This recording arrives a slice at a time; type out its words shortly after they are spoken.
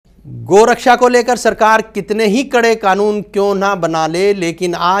गोरक्षा को लेकर सरकार कितने ही कड़े कानून क्यों ना बना ले,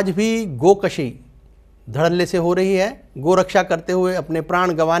 लेकिन आज भी गोकशी धड़ल्ले से हो रही है। गोरक्षा करते हुए अपने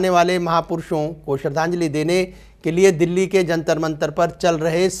प्राण गंवाने वाले महापुरुषों को श्रद्धांजलि देने के लिए दिल्ली के जंतर मंतर पर चल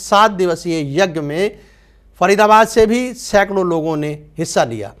रहे 7 दिवसीय यज्ञ में फरीदाबाद से भी सैकड़ों लोगों ने हिस्सा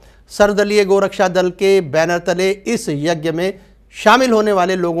लिया। सर्वदलीय गोरक्षा दल के बैनर तले इस यज्ञ में शामिल होने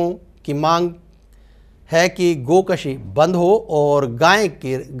वाले लोगों की मांग है कि गोकशी बंद हो और गाय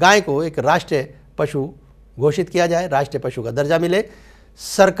को एक राष्ट्रीय पशु घोषित किया जाए, राष्ट्रीय पशु का दर्जा मिले।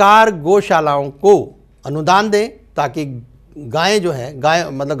 सरकार गौशालाओं को अनुदान दे ताकि गायें जो है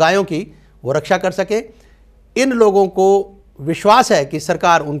गायों की वो रक्षा कर सके। इन लोगों को विश्वास है कि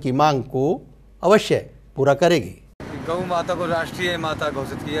सरकार उनकी मांग को अवश्य पूरा करेगी। गौ माता को राष्ट्रीय माता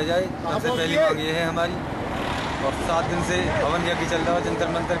घोषित किया जाए, सबसे पहली मांग ये है हमारी। और 7 दिन से हवन यज्ञ चल रहा है जंतर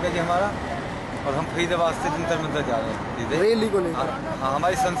मंतर का जी हमारा, और हम फरीदाबाद से जंतर मंतर जा रहे हैं रैली को लेकर। हाँ,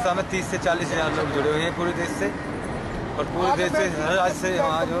 हमारी संस्था में 30 से 40 हज़ार लोग जुड़े हुए हैं पूरे देश से, और पूरे देश से हर राज्य से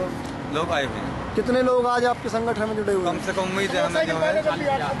वहाँ जो लोग आए हुए हैं। कितने लोग आज आपके संगठन में जुड़े हुए हैं? कम से कम उम्मीद है हमें जो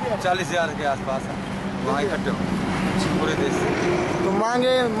है 40,000 के आसपास वहाँ इकट्ठे होंगे पूरे देश से। तो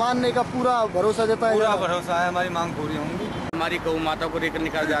मांगे मानने का पूरा भरोसा देता है? पूरा भरोसा है, हमारी मांग पूरी होंगी। हमारी गौ माता को लेकर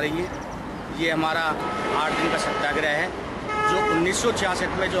निकाल जा रही है। ये हमारा 8 दिन का सत्याग्रह है, जो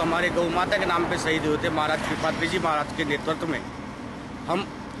 1966 में जो हमारे गौ माता के नाम पे शहीद हुए थे महाराज कृपाद्री जी महाराज के नेतृत्व में, हम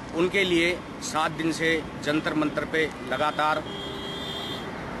उनके लिए 7 दिन से जंतर मंतर पे लगातार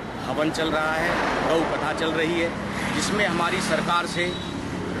हवन चल रहा है, गौ कथा चल रही है, जिसमें हमारी सरकार से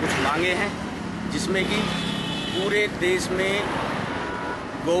कुछ मांगे हैं, जिसमें कि पूरे देश में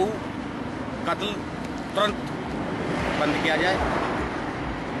गौ कत्ल तुरंत बंद किया जाए,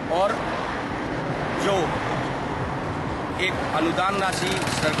 और जो एक अनुदान राशि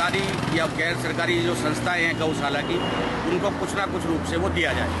सरकारी या गैर सरकारी जो संस्थाएं हैं गौशाला की, उनको कुछ ना कुछ रूप से वो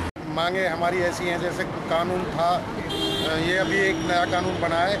दिया जाए। मांगे हमारी ऐसी हैं, जैसे कानून था, ये अभी एक नया कानून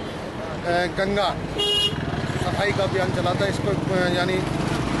बना है, गंगा सफाई का अभियान चला था। इसको यानी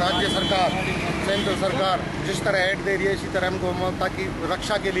राज्य सरकार, सेंट्रल सरकार जिस तरह ऐड दे रही है, इसी तरह हम गौ माता की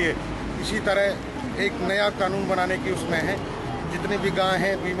रक्षा के लिए इसी तरह एक नया कानून बनाने की उसमें है। जितनी भी गाय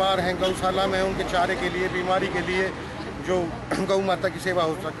हैं, बीमार हैं गौशाला में, उनके चारे के लिए, बीमारी के लिए जो गौ माता की सेवा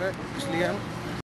हो सके, इसलिए हम